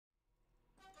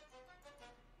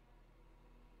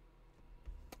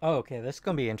Oh, okay, this is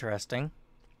gonna be interesting.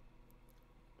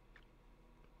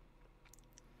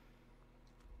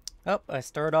 Oh, I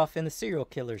start off in the serial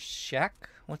killer's shack.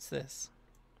 What's this?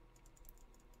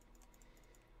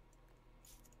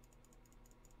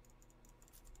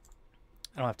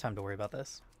 I don't have time to worry about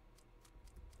this.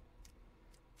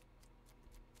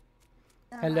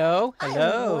 Hello?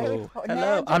 Hello?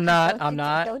 Hello? I'm not. I'm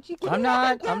not. I'm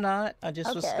not. I'm not. I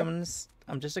just was coming.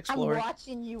 I'm just exploring. I'm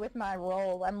watching you with my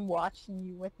roll. I'm watching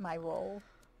you with my roll.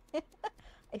 I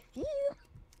see you.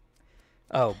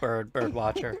 Oh, bird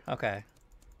watcher. Okay.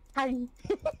 Hi.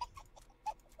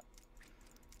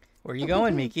 Where you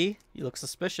going, Meeki? You look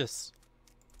suspicious.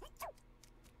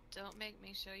 Don't make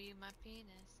me show you my penis.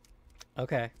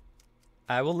 Okay.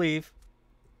 I will leave.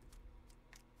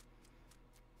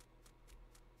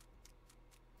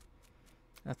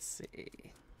 Let's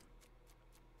see.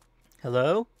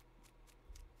 Hello?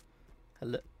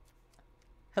 Hello?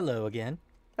 Hello again.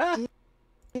 Ah!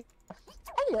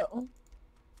 Hello.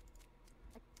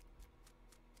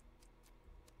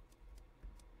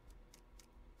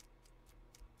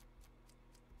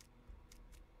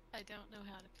 I don't know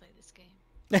how to play this game.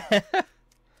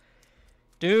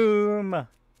 Doom!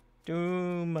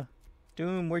 Doom!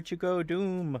 Doom, where'd you go,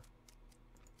 Doom?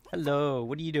 Hello,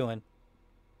 what are you doing?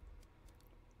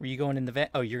 Were you going in the vent?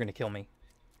 Oh, you're gonna kill me.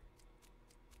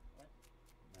 What?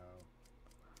 No.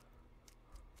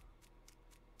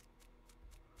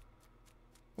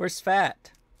 Where's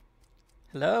Fat?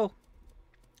 Hello?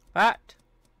 Fat?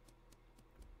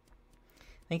 I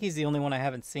think he's the only one I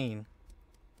haven't seen.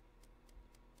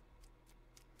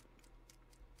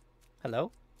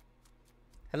 Hello?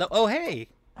 Hello? Oh, hey!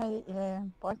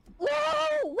 No! What?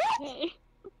 Hey.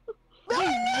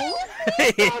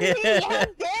 How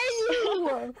dare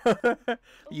you!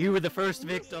 You were the first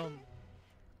victim.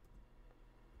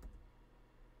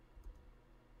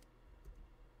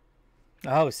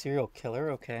 Oh, serial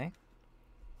killer, okay.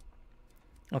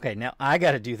 Okay, now I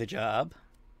gotta do the job.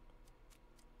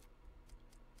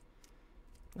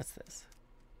 What's this?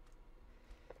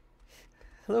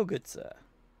 Hello, good sir.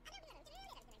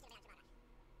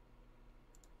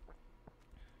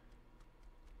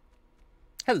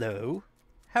 Hello.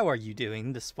 How are you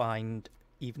doing this fine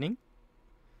evening?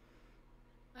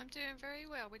 I'm doing very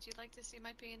well. Would you like to see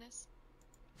my penis?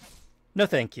 No,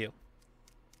 thank you.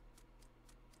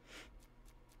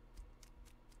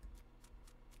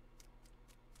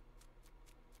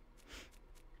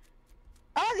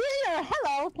 Oh, yeah,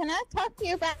 hello. Can I talk to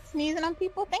you about sneezing on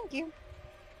people? Thank you.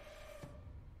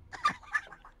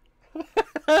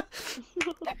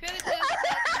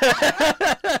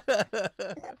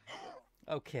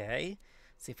 Okay.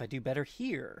 See if I do better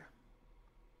here.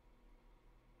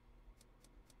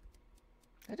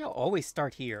 I don't always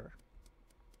start here.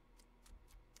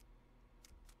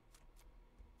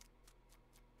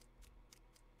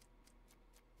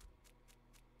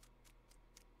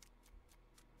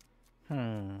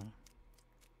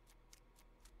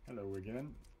 Hello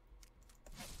again.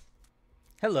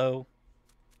 Hello.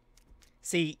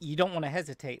 See, you don't want to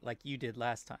hesitate like you did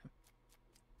last time.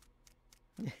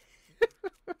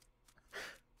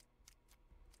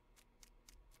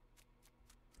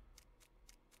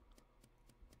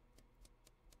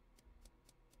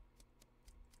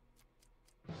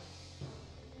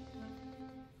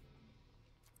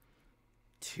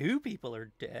 Two people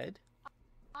are dead.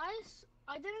 I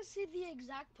didn't see the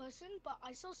exact person, but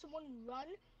I saw someone run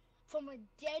from a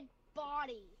dead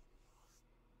body.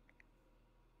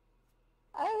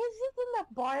 I was just in the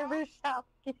barber shop.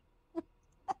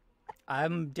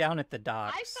 I'm down at the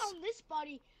docks. I found this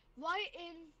body right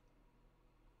in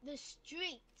the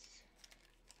streets.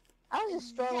 I was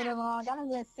just strolling along. I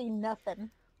didn't see nothing.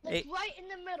 Like right in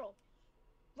the middle.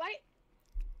 Right.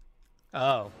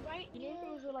 Oh. Right near,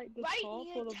 those are like the right top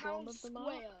near or the town bottom of the map?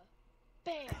 square.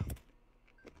 Bam.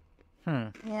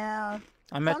 Yeah.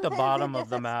 I'm at the bottom of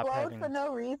the Sometimes map. they just explode for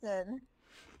no reason.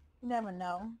 You never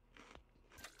know.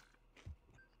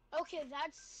 Okay,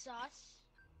 that's sus.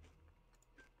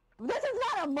 This is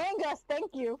not Among Us,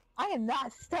 thank you. I am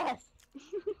not sus.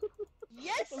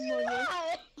 Yes, you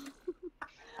are.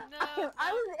 No,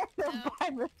 I was at the no.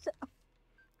 barber shop.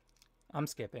 I'm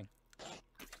skipping.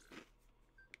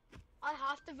 I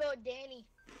have to vote Dani.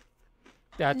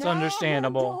 That's No,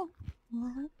 understandable.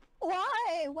 don't.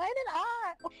 Why? Why did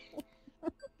I?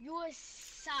 You're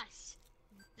sus.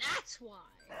 That's why.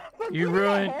 You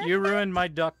ruined my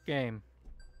duck game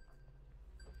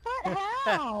But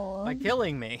how? by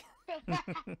killing me.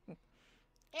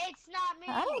 It's not me.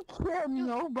 I don't kill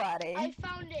nobody. I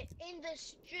found it in the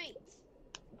streets.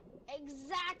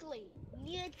 Exactly.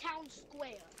 Near town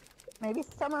square. Maybe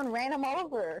someone ran him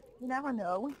over. You never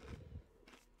know.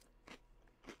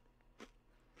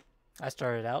 I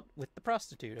started out with the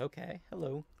prostitute. Okay,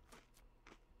 hello.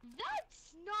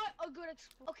 That's not a good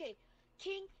Okay,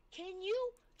 can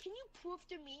you prove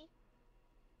to me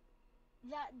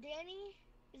that Dani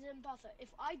is an imposter? If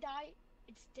I die,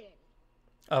 it's Dani.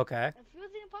 Okay. If you're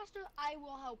the imposter, I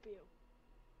will help you.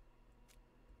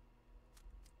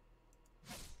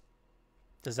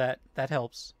 Does that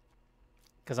helps?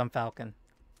 Because I'm Falcon.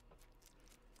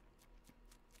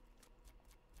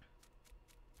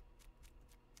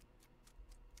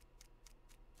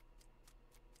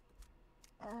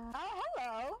 Oh,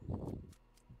 hello.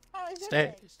 How is your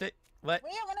day? Stay. What?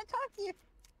 Wait, I want to talk to you.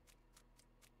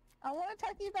 I want to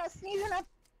talk to you about sneezing up.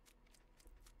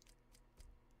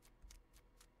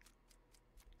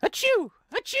 Achoo!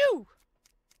 Achoo!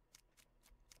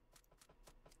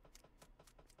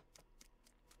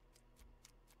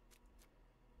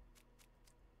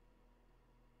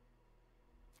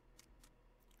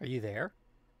 Are you there?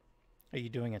 Are you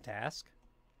doing a task?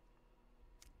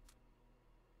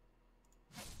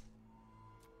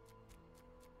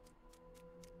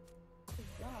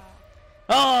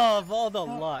 Oh, of all the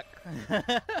luck. I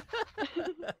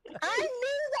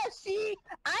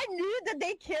knew that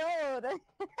they killed.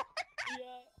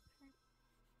 Yeah.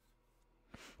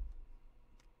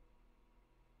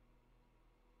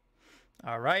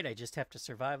 All right, I just have to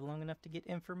survive long enough to get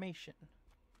information.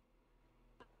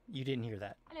 You didn't hear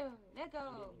that. Hello, let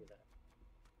go.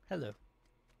 Hello.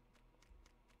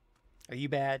 Are you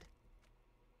bad?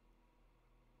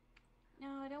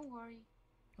 No, don't worry.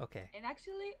 Okay. And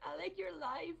actually, I like your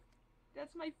life.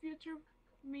 That's my future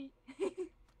me.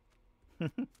 Oh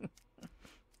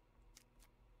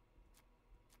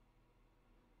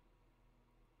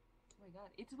my god,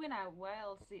 it's been a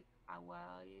while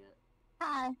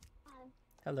Hi.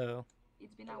 Hello.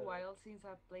 It's been a while since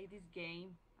I played this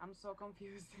game. I'm so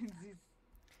confused in this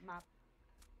map.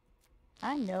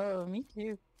 I know, me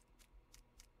too.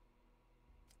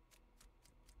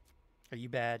 Are you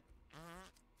bad?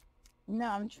 No,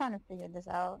 I'm trying to figure this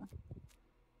out.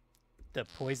 To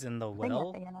poison the I think I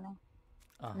well? figured it out.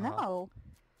 Uh-huh. No.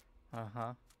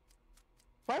 Uh-huh.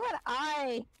 Why would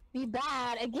I be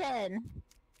bad again?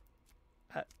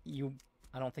 I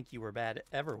don't think you were bad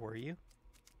ever, were you?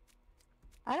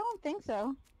 I don't think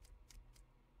so.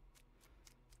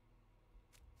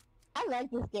 I like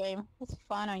this game. It's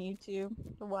fun on YouTube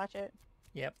to watch it.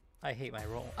 Yep. I hate my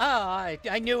role. Ah,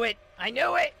 I knew it! I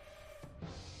knew it!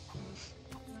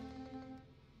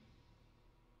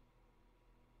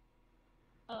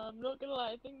 I'm not gonna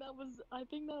lie, I think that was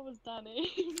Dani.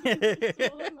 So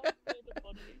I'm like, the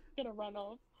body gonna run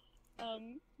off.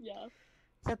 Yeah.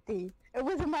 Except it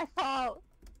wasn't my fault.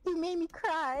 He made me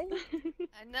cry.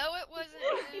 I know it wasn't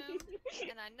him,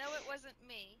 and I know it wasn't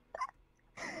me.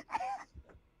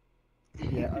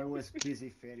 Yeah, I was busy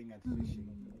fading at fishing.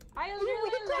 I We literally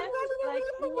can talk about it left later.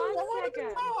 like 1 I wanted to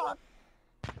second. talk.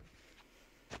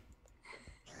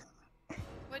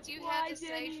 What do you Why, have to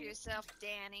say Dani? for yourself,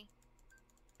 Dani?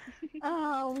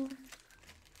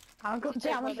 I'll go Did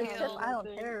down you with the kill ship. I don't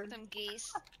care. some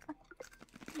geese?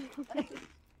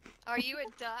 Are you a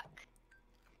duck?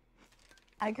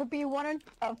 I could be one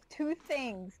of two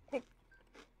things. Pick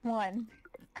one.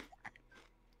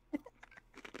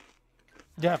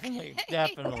 Definitely,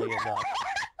 definitely a duck.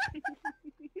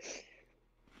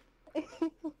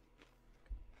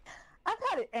 I've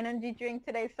had an energy drink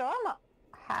today, so I'm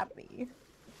happy.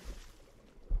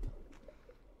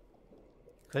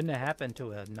 Couldn't have happened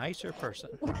to a nicer person.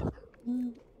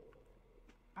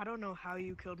 I don't know how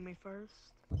you killed me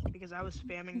first, because I was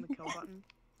spamming the kill button.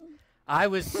 I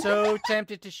was so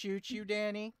tempted to shoot you,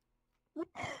 Dani.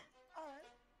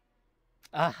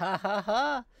 Ah ha ha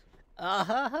ha. Ah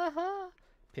ha ha ha.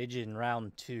 Pigeon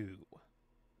round 2.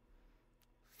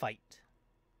 Fight.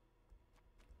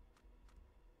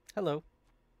 Hello.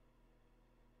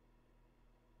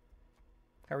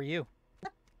 How are you?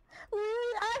 Wait.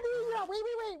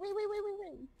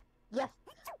 Yes.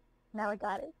 Now I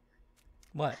got it.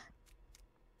 What?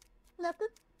 Nothing.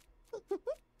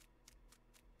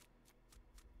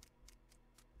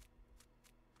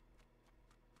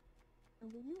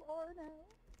 Where you are now.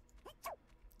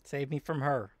 Save me from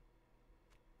her.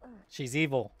 She's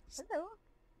evil. Hello.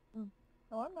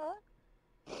 No, I'm not.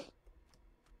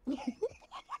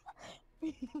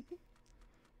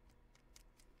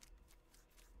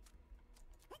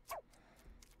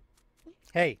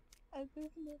 Hey, I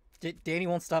just know. Dani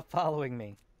won't stop following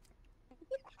me.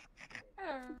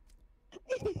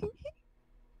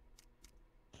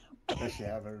 Does she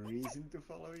have a reason to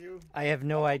follow you? I have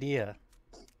no idea.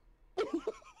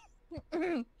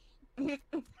 Wait.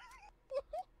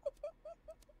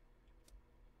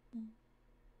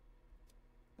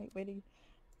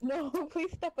 No,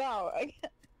 please step out. I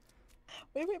can't.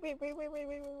 Wait.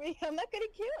 I'm not gonna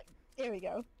kill it. There we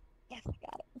go. Yes, I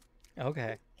got it.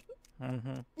 Okay.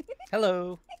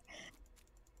 Hello.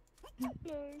 No.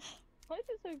 Why is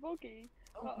it so buggy?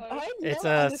 Uh-oh. I It's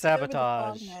never a understood what the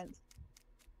frog sabotage. meant.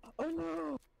 Oh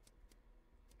no.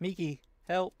 Meeki,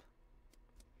 help.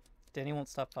 Dani won't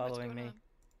stop What's following going me.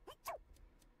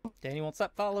 on? Dani won't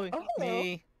stop following Oh, hello.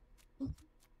 me.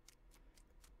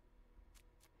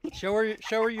 Show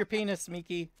her your penis,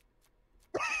 Meeki.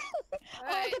 Oh, I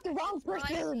Alright, got the wrong Nice.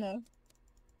 person.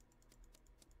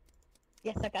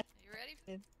 Yes, I got. you ready?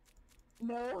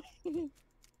 No.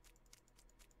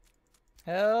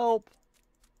 Help.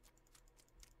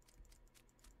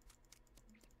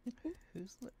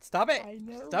 Stop it. I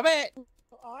know. Stop it.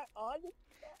 I just...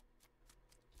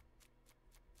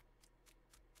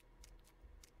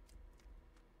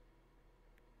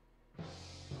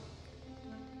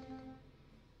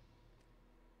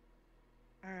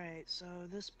 Alright, so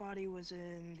this body was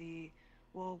in the,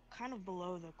 well, kind of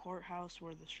below the courthouse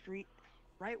where the street,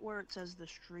 right where it says the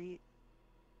street,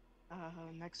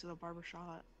 next to the barber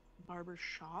shop.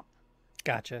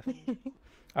 Gotcha.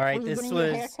 All right, Was this getting your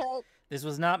was haircut? this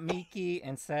was not Meeki,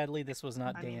 and sadly, this was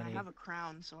not I Dani. mean, I have a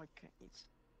crown, so I can't.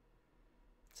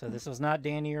 So this was not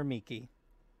Dani or Meeki.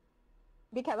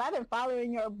 Because I've been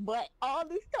following your butt all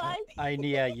this time.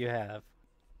 Yeah, you have.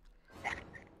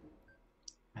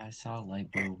 I saw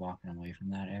light blue walking away from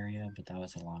that area, but that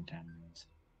was a long time ago.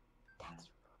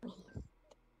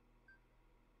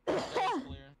 That's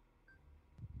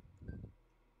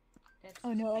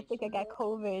Oh no, I think I got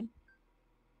COVID.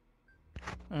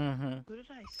 Mm-hmm. Who did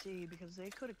I see? Because they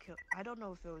could have killed. I don't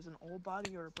know if it was an old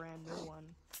body or a brand new one.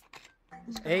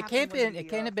 It can't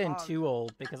have been too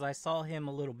old because I saw him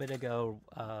a little bit ago,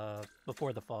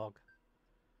 before the fog,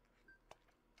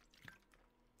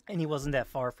 and he wasn't that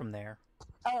far from there.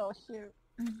 Oh shoot.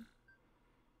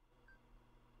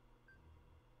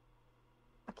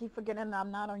 I keep forgetting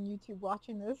I'm not on YouTube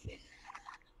watching this.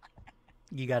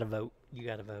 You gotta vote. You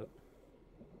gotta vote.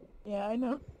 Yeah, I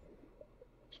know.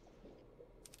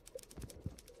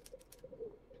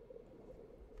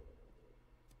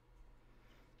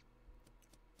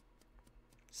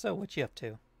 So, what you up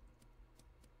to?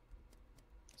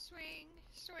 Swing,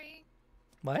 swing.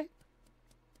 What?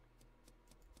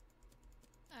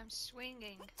 I'm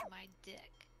swinging my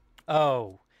dick.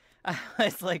 Oh, I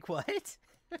was like, what?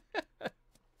 Okay,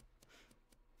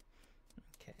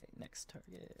 next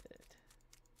target.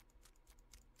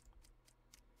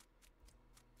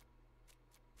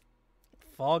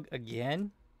 Fog again?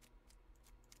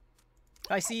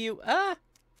 I see you. Ah!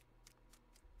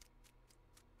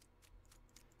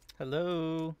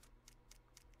 Hello?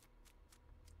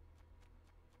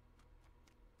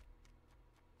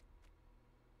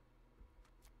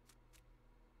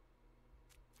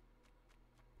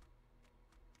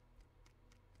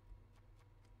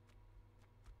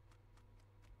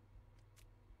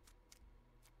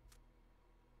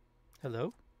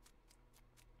 Hello?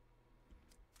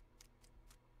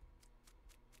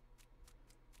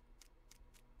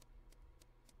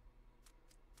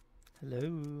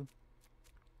 Hello?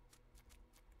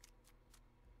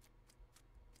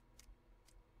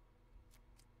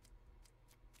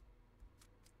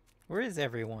 Where is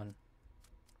everyone?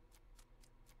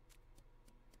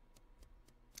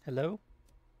 Hello?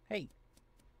 Hey.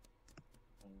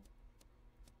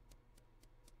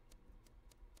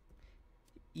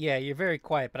 Yeah, you're very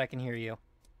quiet, but I can hear you.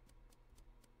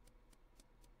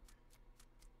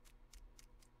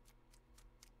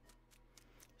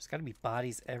 There's gotta be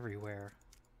bodies everywhere.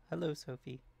 Hello,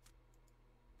 Sophie.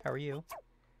 How are you?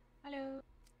 Hello.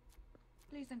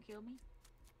 Please don't kill me.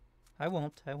 I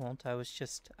won't. I was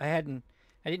just... I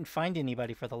didn't find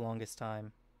anybody for the longest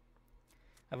time.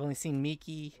 I've only seen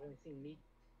Meeki,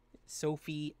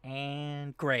 Sophie,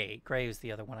 and Gray. Gray was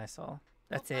the other one I saw.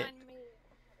 That's You'll it. Find me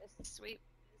a sweet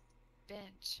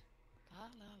bench. La, la,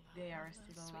 la, They are la,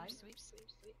 still sweep, alive? Sweep, sweep,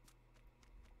 sweep.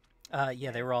 Yeah,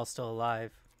 they were all still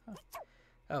alive.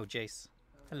 Oh, Jace.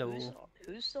 Hello.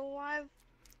 Who's still alive?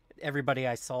 Everybody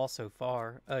I saw so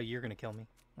far. Oh, you're gonna kill me.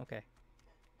 Okay.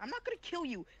 I'm not gonna kill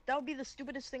you. That would be the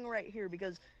stupidest thing right here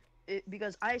because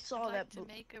I saw I'd that. like to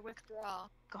make a withdrawal.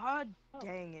 God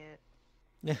dang it.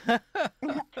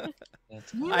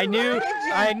 That's I knew it.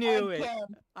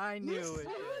 Again. I knew it.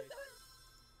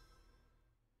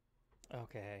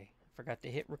 Okay. Forgot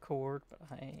to hit record, but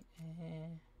I...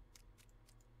 And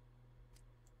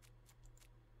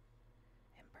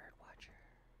Birdwatcher.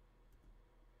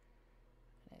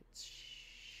 It's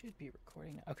Should be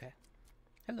recording now. Okay.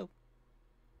 Hello.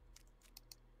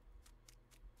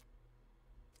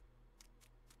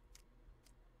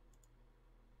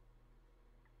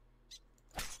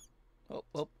 Oh,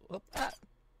 oh, oh, ah!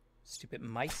 Stupid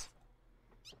mice.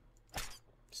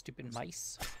 Stupid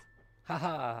mice.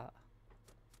 Haha.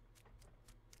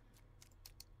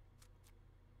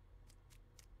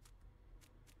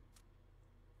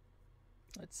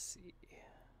 Let's see.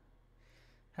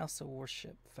 House of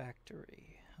Worship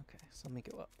Factory. Okay, so let me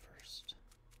go up first.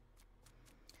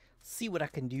 See what I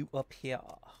can do up here.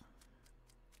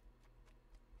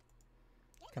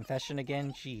 Confession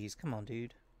again? Jeez, come on,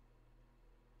 dude.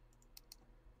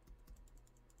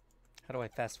 How do I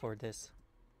fast forward this?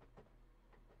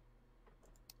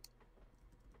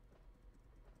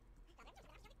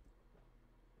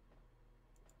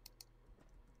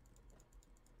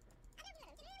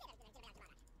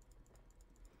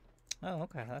 Oh,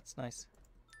 okay, that's nice.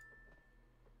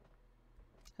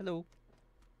 Hello.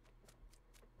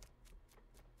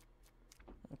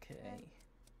 Okay.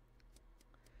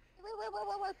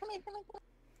 Wait, come here.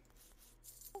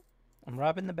 I'm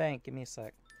robbing the bank. Give me a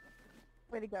sec.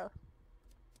 Way to go.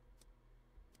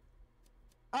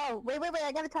 Oh, wait,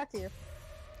 I gotta talk to you.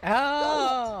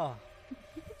 Oh!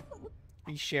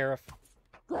 You sheriff.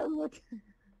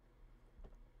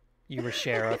 You were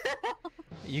sheriff.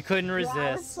 You couldn't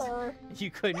resist.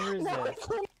 You couldn't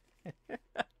resist.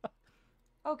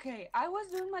 Okay, I was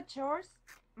doing my chores,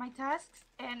 my tasks,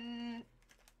 and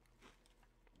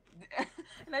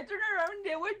and I turned around and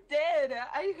they were dead.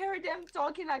 I heard them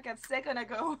talking like a second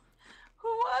ago. Who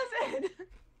was it?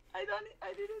 I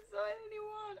didn't saw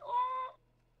anyone. Oh.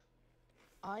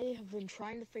 I have been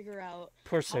trying to figure out.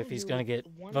 Poor Sophie's gonna get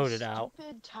voted out.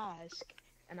 Stupid task,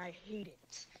 and I hate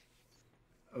it.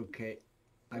 Okay,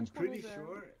 I'm pretty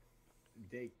sure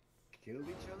they killed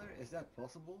each other. Is that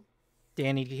possible?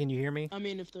 Dani, can you hear me? I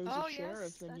mean, if there's Oh, a sheriff,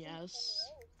 yes, then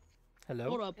yes. Hello?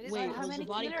 Hold up, It is wait, like, how was many the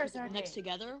body killers are next they?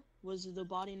 together? Was the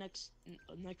body next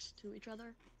to each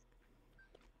other?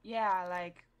 Yeah,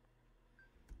 like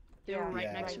They were right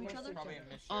Yeah. next to Right each next other? to Probably a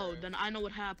mystery. Oh, then I know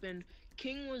what happened.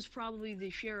 King was probably the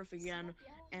sheriff again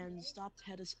and stopped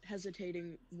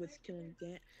hesitating with killing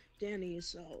Dani,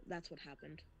 so that's what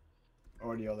happened.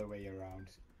 Or the other way around?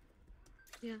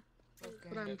 Yeah, Okay.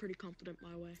 but I'm pretty confident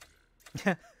my way.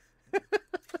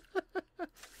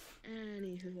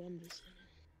 Anywho, I'm just...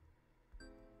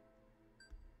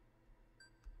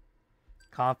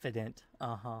 Confident.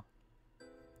 Uh-huh.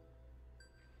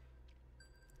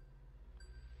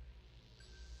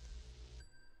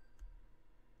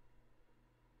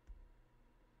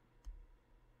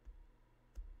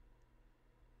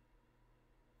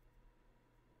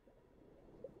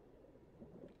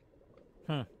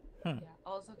 yeah.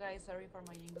 Also, guys, sorry for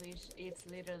my English. It's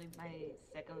literally my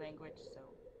second language, so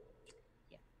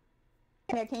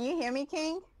Hey, can you hear me,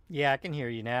 King? Yeah, I can hear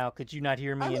you now. Could you not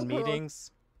hear me Okay, in cool.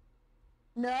 meetings?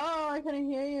 No, I couldn't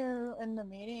hear you in the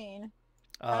meeting.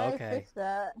 Oh, I okay. fixed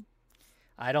that.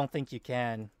 I don't think you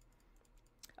can.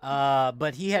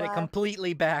 But he had it Why?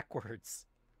 completely backwards.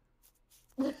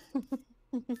 Wait,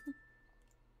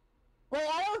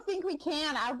 I don't think we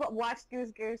can. I've watched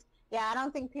Goose Goose. Yeah, I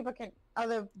don't think people can.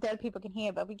 Other dead people can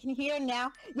hear, but we can hear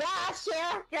now. Yeah,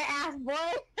 sheriff, your ass boy.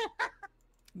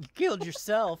 You killed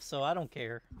yourself, so I don't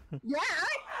care. Yeah,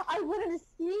 I wanted to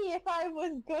see if I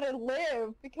was gonna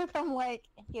live because I'm like,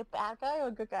 is he a bad guy or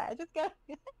a good guy? I just got.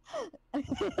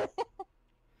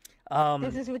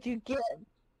 This is what you get.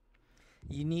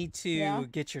 You need to Yeah.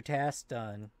 get your task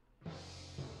done.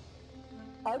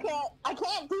 Okay, I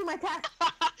can't do my task.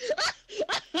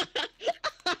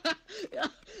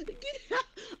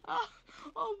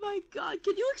 Oh my god,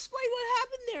 can you explain what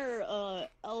happened there,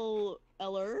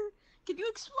 Eller? Can you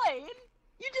explain?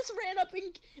 You just ran up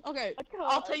and... Okay,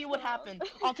 I'll tell you what happened.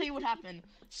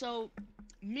 So,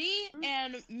 me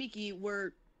and Meeki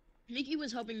were... Meeki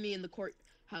was helping me in the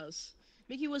courthouse.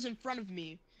 Meeki was in front of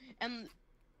me. And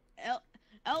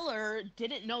Eller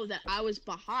didn't know that I was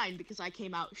behind because I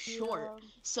came out short. Yeah.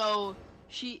 So,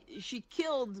 she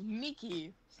killed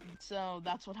Meeki. So,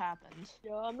 that's what happened.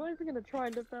 Yeah, I'm not even gonna try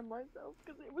and defend myself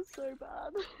because it was so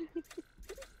bad.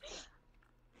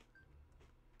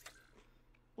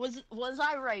 Was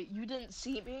I right? You didn't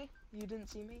see me? You didn't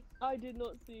see me? I did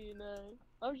not see you, no.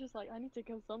 I was just like, I need to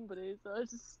kill somebody, so I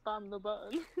just spammed the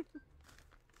button.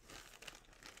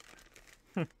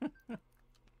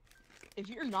 If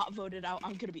you're not voted out,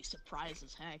 I'm gonna be surprised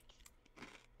as heck.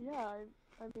 Yeah,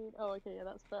 I mean, oh, okay, yeah,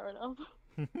 that's fair enough.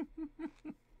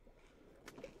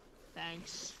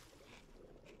 Thanks.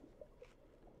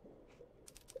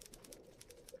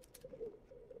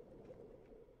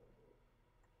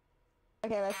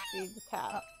 Okay, let's see the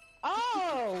top.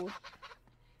 Oh!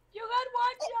 You got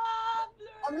one job,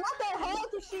 I'm not that hard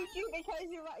to shoot you because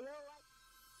you're right.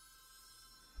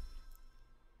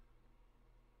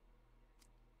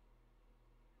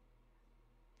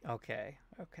 Okay,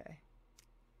 okay.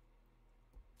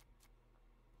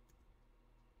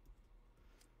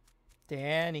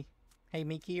 Dani. Hey,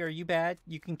 Meeki, are you bad?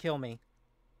 You can kill me.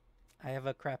 I have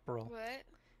a crap roll. What?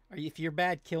 If you're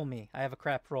bad, kill me. I have a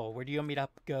crap roll. Where do you want me to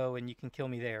go and you can kill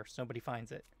me there so nobody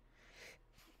finds it?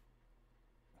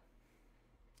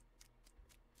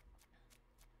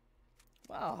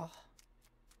 Wow.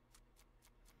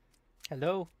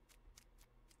 Hello?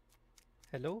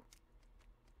 Hello?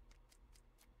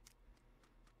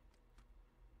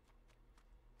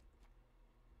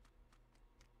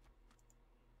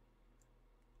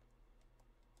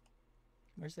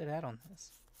 Where's it at on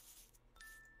this?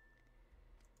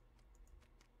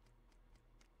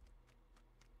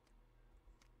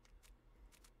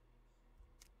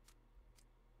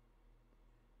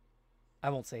 I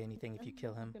won't say anything if you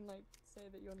kill him. You can like say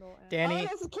that you're not. Dani. Oh,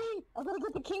 that's the king! I'm gonna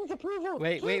get the king's approval!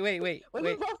 Wait. Wait.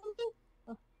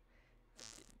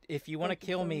 If you want to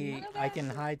kill me, I can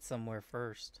hide somewhere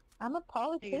first. I'm a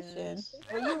politician. Yes.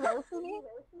 Will you vote for me?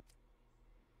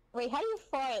 Wait, how do you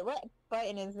fight? What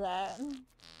button is that?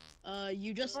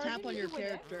 You just tap on your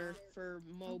character for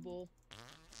mobile.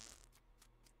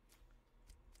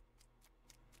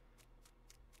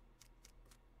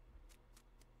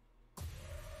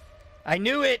 I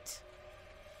knew it!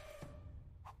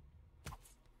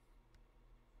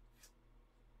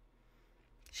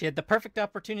 She had the perfect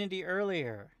opportunity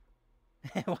earlier.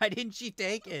 Why didn't she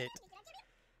take it?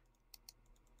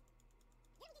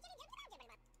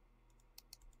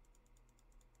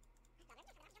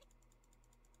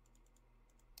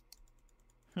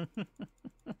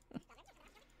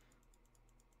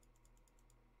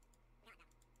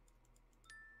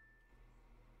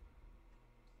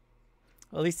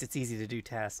 Well, at least it's easy to do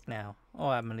tasks now. Oh,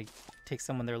 I'm gonna take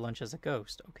someone their lunch as a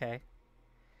ghost. Okay.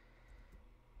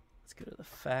 Let's go to the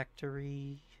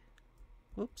factory.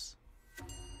 Whoops.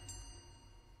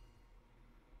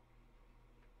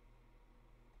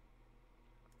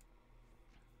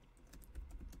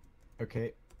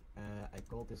 Okay, I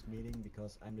called this meeting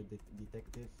because I'm the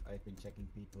detective. I've been checking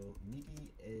people. Meeki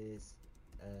is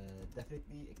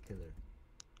definitely a killer.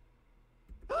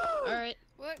 Alright.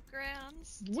 What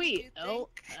grounds? Do Wait, you think?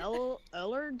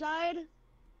 Eller died?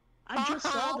 I just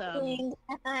saw them.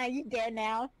 You dead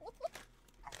now.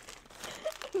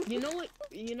 You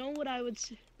know what I would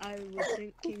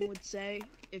think King would say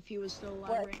if he was still alive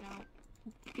What? right now?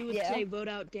 He would say vote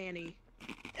out Dani.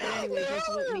 But anyways, let's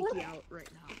vote Meeki out right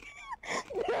now.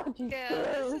 Yeah,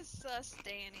 this is sus,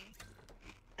 Dani.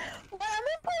 Well, I'm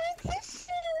a politician.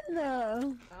 That's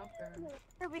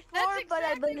Before, but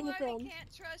I exactly believe why him. we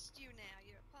can't trust you now.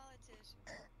 You're a politician.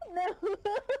 No.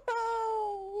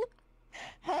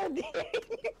 How dare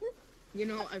you? You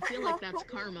know, I feel like that's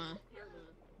karma.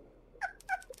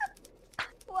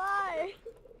 Why?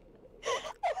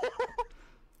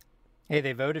 Hey,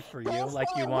 they voted for you like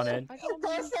you wanted.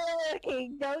 Don't say it,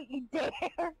 King. Don't you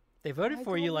dare. They voted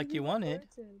for you like you wanted.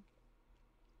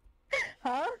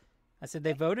 Huh? I said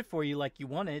they voted for you like you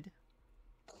wanted.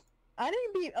 I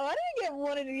didn't get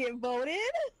wanted to get voted.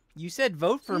 You said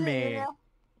vote for me. Yeah.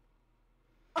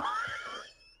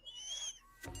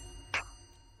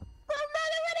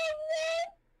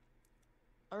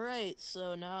 Alright,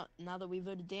 so now that we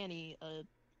voted Dani,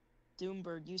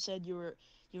 Doombird, you said you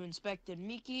inspected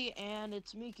Meeki, and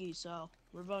it's Meeki, so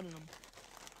we're voting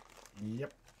him.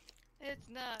 Yep. It's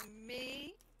not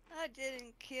me. I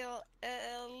didn't kill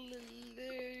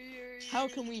How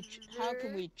can we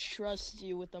trust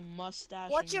you with a mustache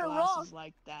What's and your glasses role?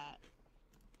 like that?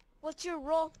 What's your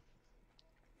role?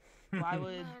 Why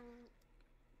would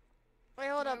Wait,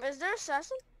 hold up. Is there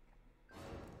assassin?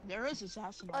 there is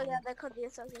assassin? Oh on yeah, him. there could be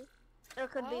assassin. There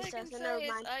could All be I can assassin. say Never is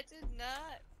mind. I did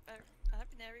not.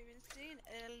 I've never even seen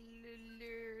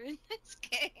in this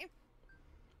game.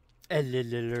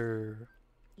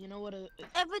 You know what? If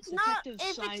it's not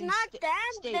detective signs Dan,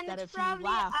 state then that it's if you probably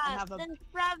laugh and us. have a Then it's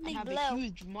probably have blue. a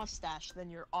huge mustache,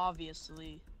 then you're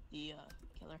obviously the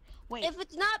killer. Wait, If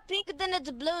it's not pink, then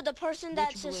it's blue. The person that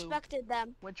Which blue? suspected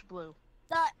them. which blue?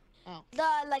 The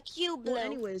like hue blue. Well,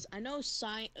 anyways, I know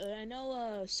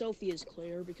Sophie is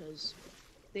clear because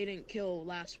they didn't kill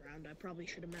last round. I probably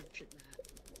should have mentioned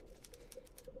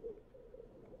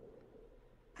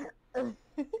that.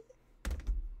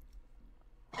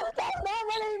 That's not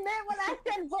what I meant when I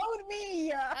said vote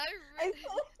me. I really,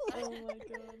 Oh my god. I really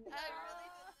did.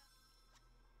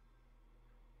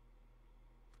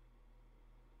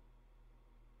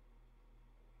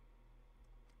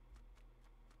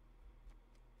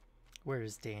 Where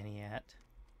is Dani at?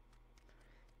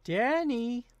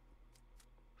 Dani!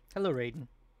 Hello, Raiden.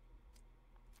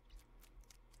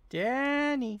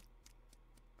 Dani!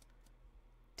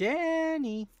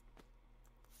 Dani!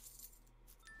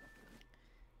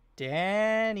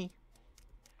 Dani!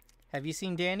 Have you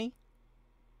seen Dani?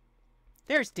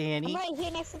 There's Dani. I'm right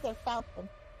here next to the fountain.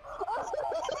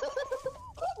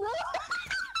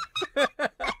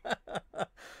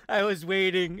 I was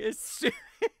waiting. It's... Oh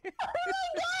my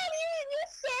god, you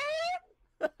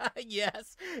serious?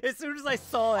 Yes, as soon as I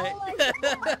saw it.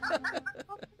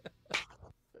 Oh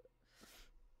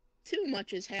Too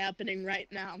much is happening right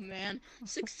now, man.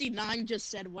 69 just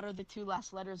said, what are the two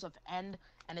last letters of end?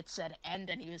 And it said end,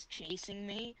 and he was chasing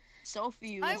me.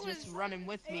 Sophie was just running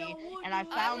with me, and I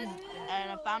found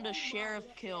a sheriff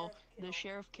kill. The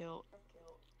sheriff kill.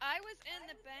 I was in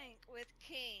the bank with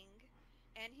King,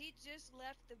 and he just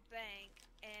left the bank,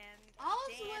 and I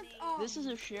was Dani... with, This is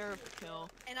a sheriff kill.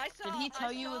 And I saw, Did he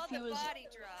tell you if he the was... body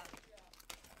drop.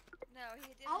 No, he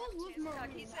didn't. I was with Talk.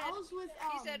 Marie. He said, I was with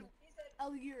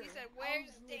he said,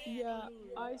 where's Dani? Yeah,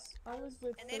 I was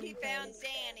with. And then he Felipe. found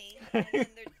Dani, and then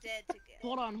they're dead together.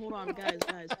 Hold on, guys.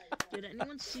 Did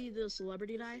anyone see the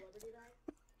celebrity die?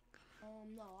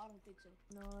 No, I don't think so.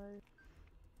 No.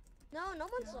 No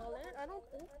one saw it. I don't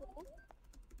think so.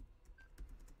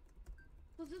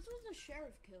 Cause this was a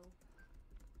sheriff kill.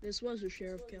 This was a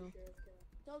sheriff kill.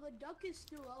 So the duck is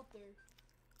still out there.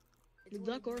 The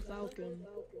duck or falcon.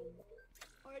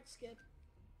 Alright, skip.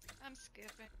 I'm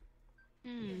skipping.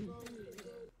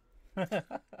 I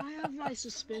have my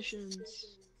suspicions.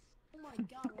 Oh my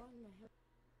god, why in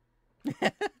the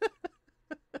hell?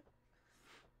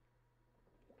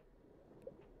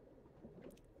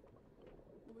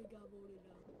 We got voted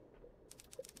out.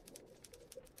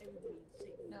 Everybody's safe.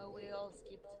 No, we all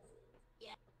skipped.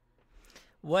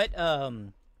 What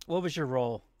was your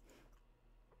role?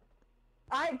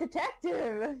 I'm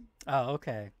detective. Oh,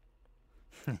 okay.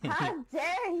 How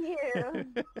dare you?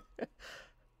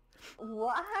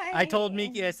 Why? I told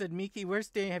Meeki, I said, Meeki, where's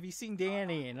Dani? Have you seen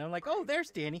Dani? And I'm like, oh,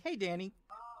 there's Dani. Hey, Dani.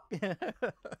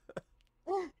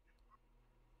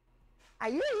 Are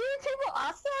you a YouTuber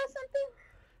also or something?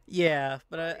 Yeah,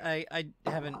 but I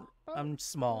haven't. I'm No,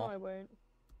 small. I won't.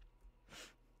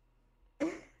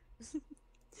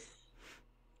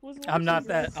 Was one I'm of not you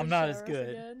that. guys the I'm not as sheriff good.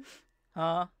 Again?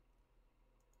 Huh?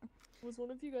 Was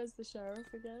one of you guys the sheriff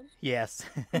again? Yes.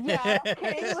 Yeah,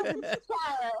 King was the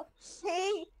child. He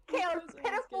You killed guys always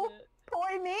pitiful get it.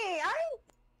 poor me. I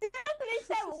definitely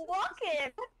said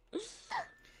walking.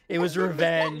 It was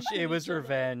revenge. It was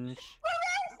revenge. Well,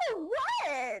 that's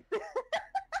what?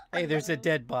 Hey, there's a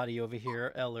dead body over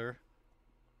here, Eller.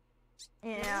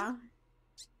 Yeah.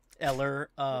 Eller,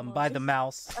 by the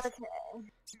mouse. Okay.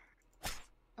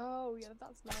 Oh yeah,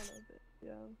 that's none of it.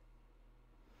 Yeah.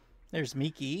 There's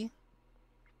Meeki.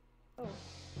 Oh.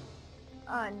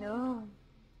 Oh no.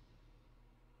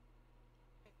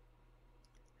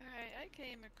 Alright, I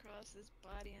came across this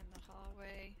body in the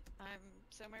hallway. I'm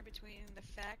somewhere between the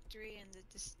factory and the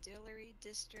distillery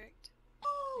district.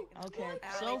 Okay, Alley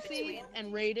Sophie between-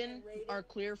 and Raiden are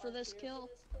clear for this kill.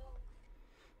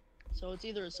 So it's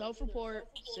either a self-report,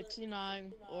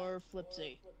 69, or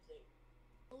Flipsy.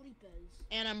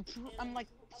 And I'm like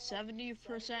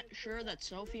 70% sure that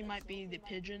Sophie might be the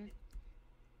pigeon.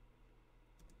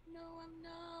 No, I'm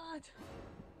not.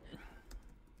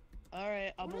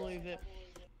 Alright, I'll believe it.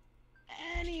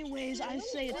 Anyways, I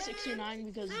say it's 69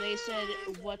 because they said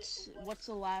what's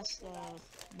the last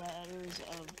letters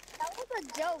of That was a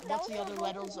joke. what's the other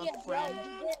letters of friend?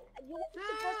 You weren't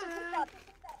supposed to pick up.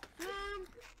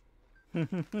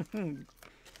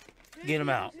 Get him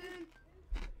out.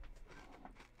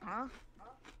 Huh?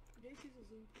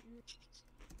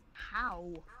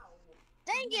 How?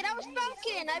 Dang it, I was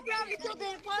Falcon. I probably killed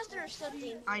the imposter or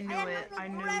something. I knew had it. no I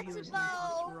knew he regrets, was an though.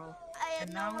 imposter role. I had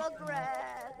And no now-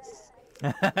 regrets.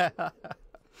 I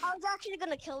was actually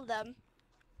gonna kill them.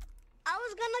 I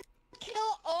was gonna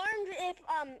kill Orange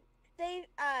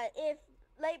if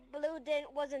Light Blue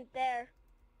wasn't there.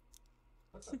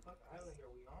 What the fuck island are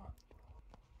we on?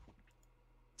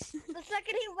 The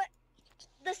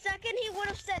second he would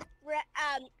have said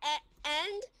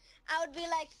end, I would be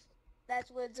like,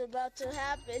 that's what's about to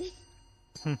happen.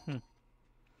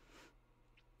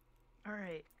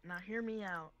 Alright, now hear me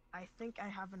out. I think I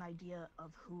have an idea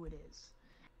of who it is.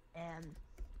 And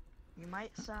you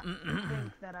might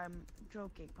think that I'm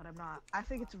joking, but I'm not. I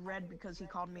think it's Red because he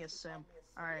called me a simp.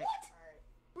 Alright.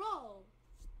 Bro,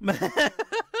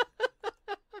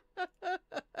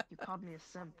 You called me a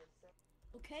simp.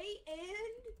 okay,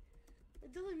 and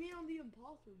it doesn't mean I'm the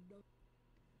imposter, though.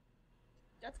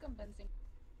 That's convincing.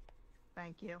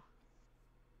 Thank you.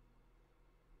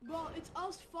 Bro, it's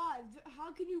us 5.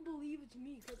 How can you believe it's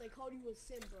me? Because I called you a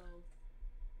sim, bro.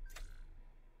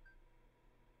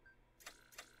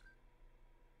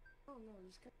 I don't know,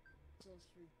 this guy is us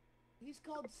for... He's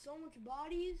called so much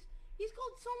bodies. He's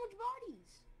called so much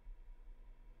bodies.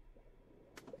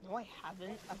 No, I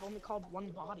haven't. I've only called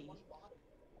one body.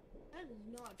 That is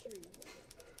not true.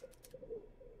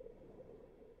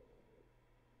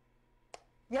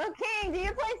 Yo, King, do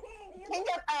you play King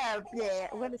of,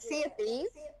 what is Sea of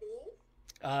Thieves?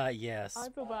 Yes. I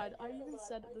feel bad. I even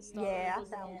said at the start Yeah, it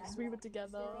wasn't me because we were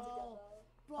together.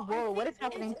 Bro, Whoa, what is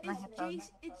happening to my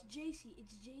headphones? It's JC.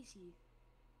 It's JC.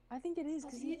 I think it is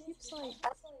because he keeps like.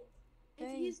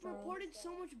 He's reported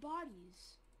so much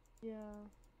bodies. Yeah.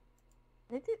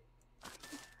 Where's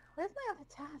my other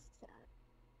task at?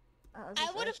 Oh,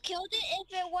 I would have killed it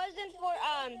if it wasn't for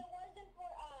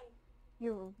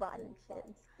You rotten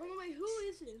kids. Wait, who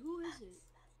is it? Who is it?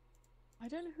 I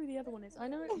don't know who the other one is. I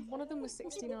know one of them was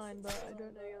 69, but I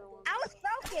don't know the other one. I was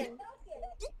broken.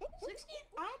 60?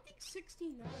 I don't think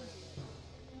 69.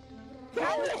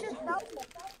 I was just broken.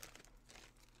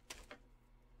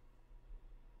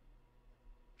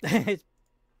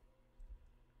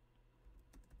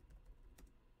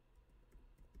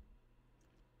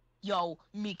 Yo,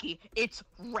 Meeki, it's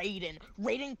Raiden.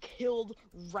 Raiden killed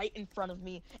right in front of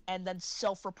me and then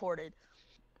self-reported.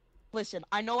 Listen,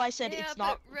 I know I said it's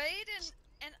not. But Raiden,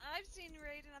 and I've seen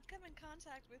Raiden. I've come in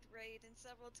contact with Raiden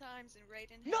several times, and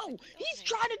Raiden. No, he's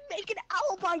trying to make an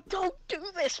alibi. Don't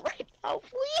do this right now,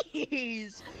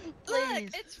 please.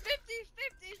 Look, it's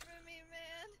 50-50 for me,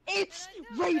 man. It's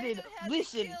Raiden.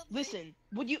 Listen.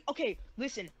 Would you? Okay,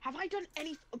 listen. Have I done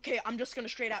any? Okay, I'm just gonna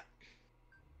straight up.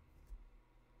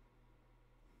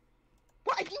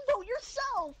 Why you vote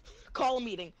yourself? Call a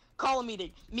meeting.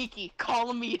 Meeki, call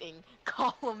a meeting.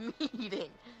 Oh,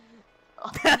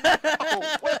 no,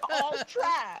 we're all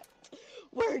trapped.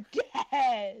 We're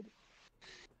dead.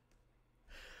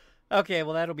 Okay,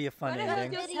 well that'll be a fun What the hell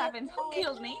ending. just happened? Who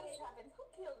killed me?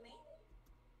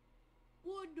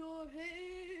 What the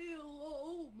hell?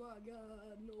 Oh my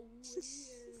god, no way.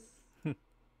 Fucking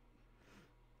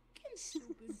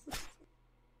stupid.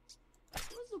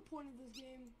 What's the point of this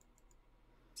game?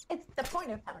 It's the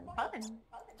point of having fun.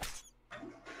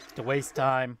 To waste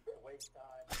time.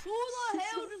 Who the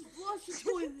hell just flushed the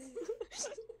toilet?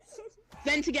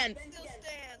 Vent again. Still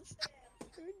stands.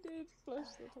 Who did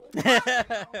flush the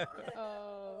toilet?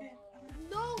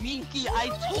 No. Meeki, I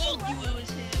told you it was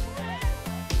him.